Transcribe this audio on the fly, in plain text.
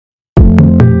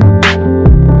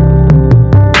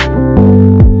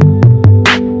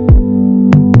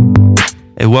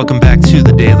welcome back to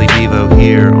the Daily Devo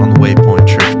here on the Waypoint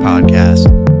Church podcast.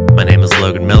 My name is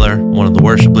Logan Miller, one of the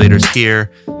worship leaders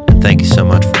here, and thank you so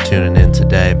much for tuning in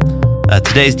today.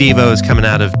 Today's Devo is coming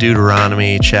out of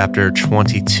Deuteronomy chapter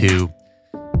 22,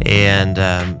 and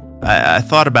I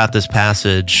thought about this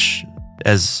passage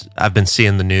as I've been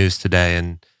seeing the news today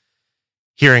and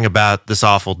hearing about this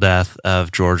awful death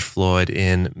of George Floyd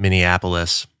in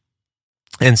Minneapolis,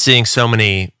 and seeing so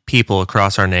many people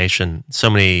across our nation, so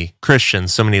many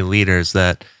Christians, so many leaders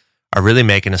that are really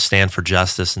making a stand for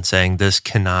justice and saying this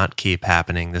cannot keep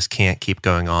happening, this can't keep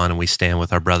going on, and we stand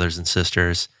with our brothers and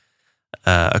sisters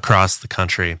across the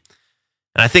country. And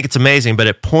I think it's amazing, but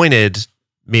it pointed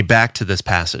me back to this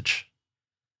passage,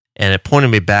 and it pointed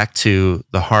me back to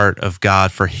the heart of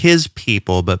God for his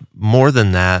people, but more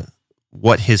than that,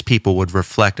 what his people would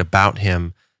reflect about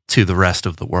him to the rest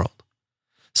of the world.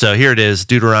 So here it is,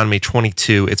 Deuteronomy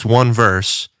 22. It's one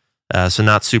verse, so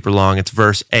not super long. It's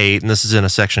verse 8, and this is in a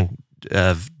section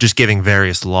of just giving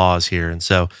various laws here. And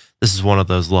so this is one of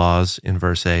those laws in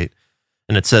verse 8.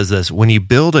 And it says this: when you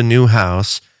build a new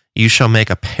house, you shall make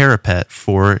a parapet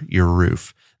for your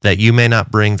roof, that you may not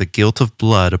bring the guilt of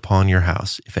blood upon your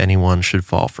house if anyone should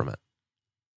fall from it.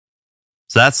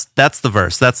 So that's the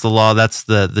verse. That's the law. That's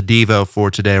the Devo for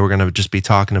today. We're going to just be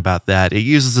talking about that. It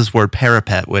uses this word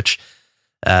parapet, which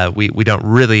we don't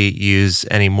really use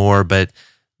anymore, but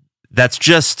that's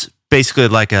just basically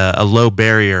like a low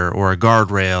barrier or a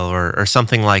guardrail or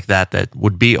something like that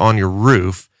would be on your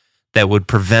roof that would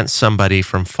prevent somebody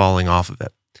from falling off of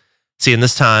it. See, in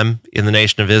this time, in the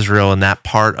nation of Israel, in that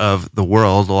part of the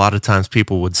world, a lot of times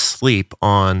people would sleep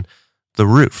on the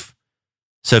roof.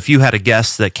 So if you had a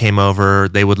guest that came over,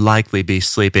 they would likely be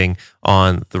sleeping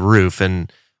on the roof.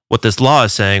 And what this law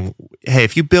is saying, hey,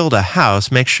 if you build a house,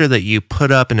 make sure that you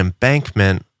put up an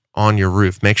embankment on your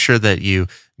roof. Make sure that you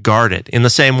guard it. In the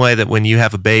same way that when you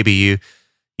have a baby,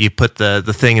 you put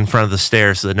the thing in front of the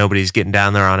stairs so that nobody's getting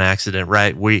down there on accident,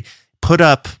 right? We put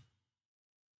up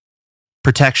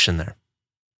protection there.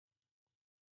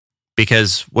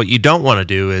 Because what you don't want to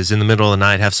do is in the middle of the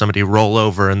night have somebody roll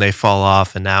over and they fall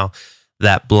off, and now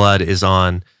that blood is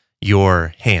on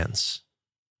your hands.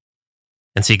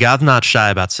 And see, God's not shy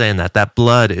about saying that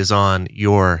blood is on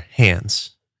your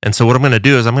hands. And so what I'm going to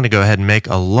do is I'm going to go ahead and make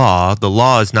a law. The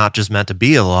law is not just meant to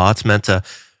be a law. It's meant to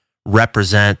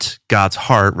represent God's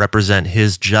heart, represent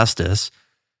his justice,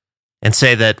 and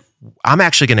say that I'm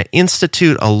actually going to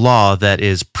institute a law that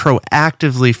is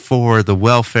proactively for the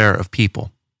welfare of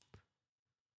people.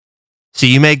 So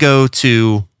you may go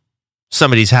to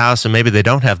somebody's house and maybe they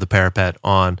don't have the parapet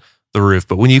on the roof,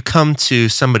 but when you come to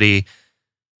somebody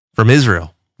from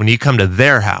Israel, when you come to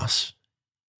their house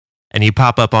and you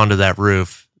pop up onto that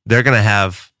roof, they're going to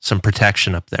have some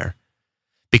protection up there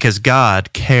because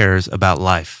God cares about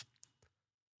life.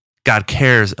 God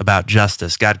cares about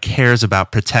justice. God cares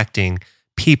about protecting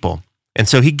people. And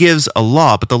so he gives a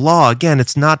law, but the law, again,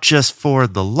 it's not just for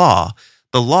the law.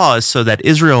 The law is so that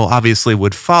Israel obviously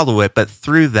would follow it, but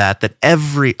through that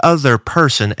every other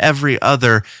person, every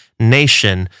other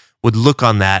nation would look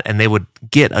on that and they would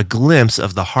get a glimpse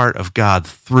of the heart of God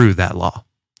through that law.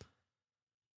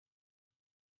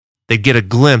 They'd get a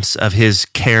glimpse of his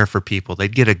care for people.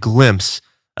 They'd get a glimpse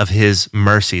of his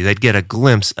mercy. They'd get a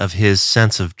glimpse of his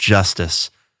sense of justice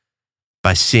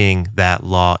by seeing that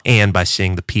law and by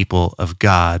seeing the people of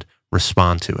God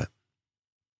respond to it.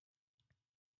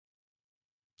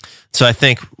 So I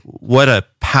think what a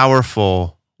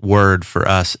powerful word for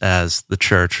us as the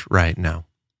church right now.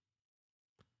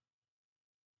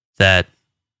 That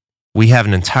we have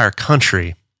an entire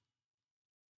country,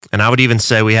 and I would even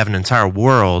say we have an entire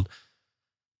world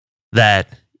that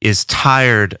is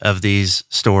tired of these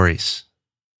stories,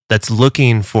 that's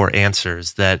looking for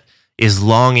answers, that is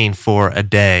longing for a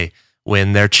day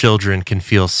when their children can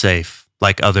feel safe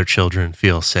like other children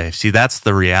feel safe. See, that's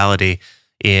the reality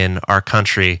in our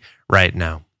country right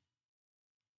now.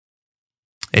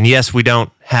 And yes, we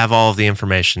don't have all of the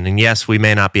information. And yes, we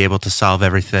may not be able to solve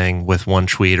everything with one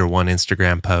tweet or one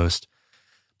Instagram post.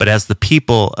 But as the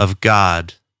people of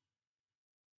God,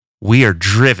 we are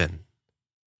driven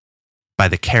by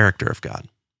the character of God.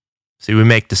 See, we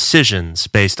make decisions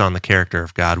based on the character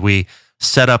of God. We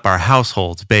set up our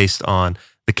households based on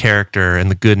the character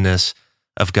and the goodness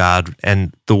of God.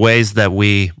 And the ways that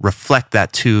we reflect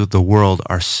that to the world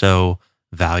are so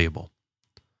valuable.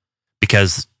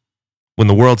 Because when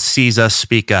the world sees us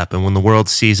speak up and when the world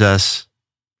sees us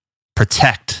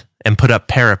protect and put up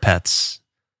parapets,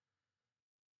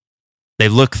 they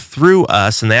look through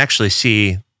us and they actually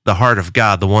see the heart of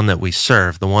God, the one that we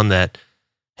serve, the one that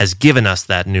has given us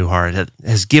that new heart, that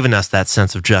has given us that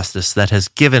sense of justice, that has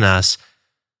given us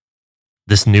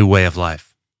this new way of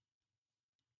life.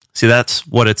 See, that's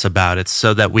what it's about. It's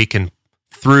so that we can,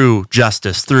 through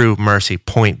justice, through mercy,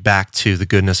 point back to the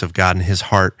goodness of God and his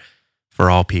heart for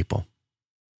all people.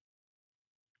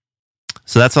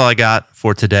 So that's all I got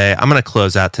for today. I'm going to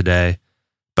close out today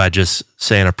by just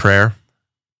saying a prayer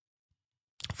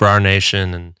for our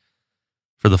nation and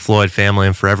for the Floyd family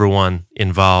and for everyone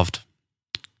involved.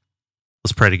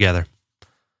 Let's pray together.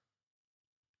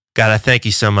 God, I thank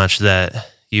you so much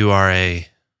that you are a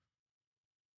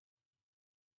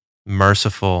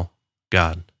merciful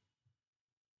God.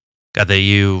 God, that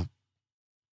you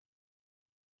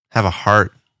have a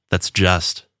heart that's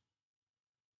just.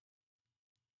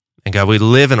 And God, we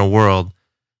live in a world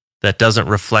that doesn't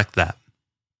reflect that.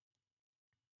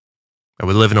 God,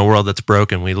 we live in a world that's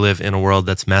broken. We live in a world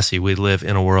that's messy. We live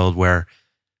in a world where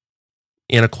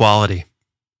inequality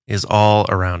is all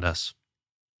around us.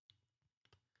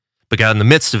 But God, in the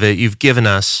midst of it, you've given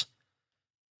us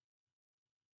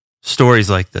stories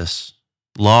like this,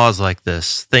 laws like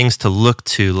this, things to look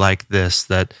to like this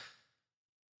that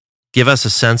give us a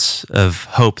sense of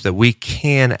hope that we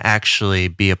can actually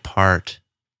be a part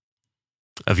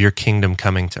of your kingdom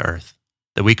coming to earth,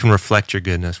 that we can reflect your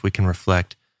goodness, we can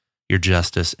reflect your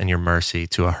justice and your mercy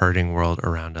to a hurting world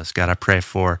around us. God, I pray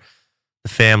for the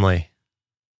family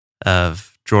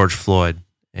of George Floyd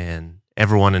and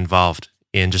everyone involved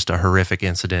in just a horrific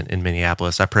incident in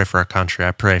Minneapolis. I pray for our country.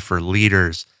 I pray for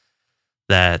leaders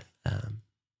that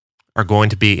are going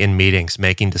to be in meetings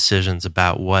making decisions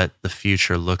about what the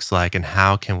future looks like and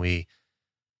how can we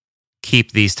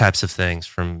keep these types of things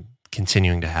from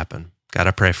continuing to happen. God,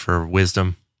 I pray for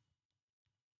wisdom.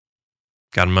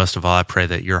 God, most of all, I pray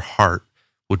that your heart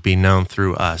would be known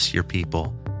through us, your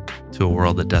people, to a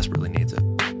world that desperately needs it.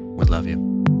 We love you.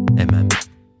 Amen.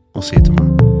 We'll see you tomorrow.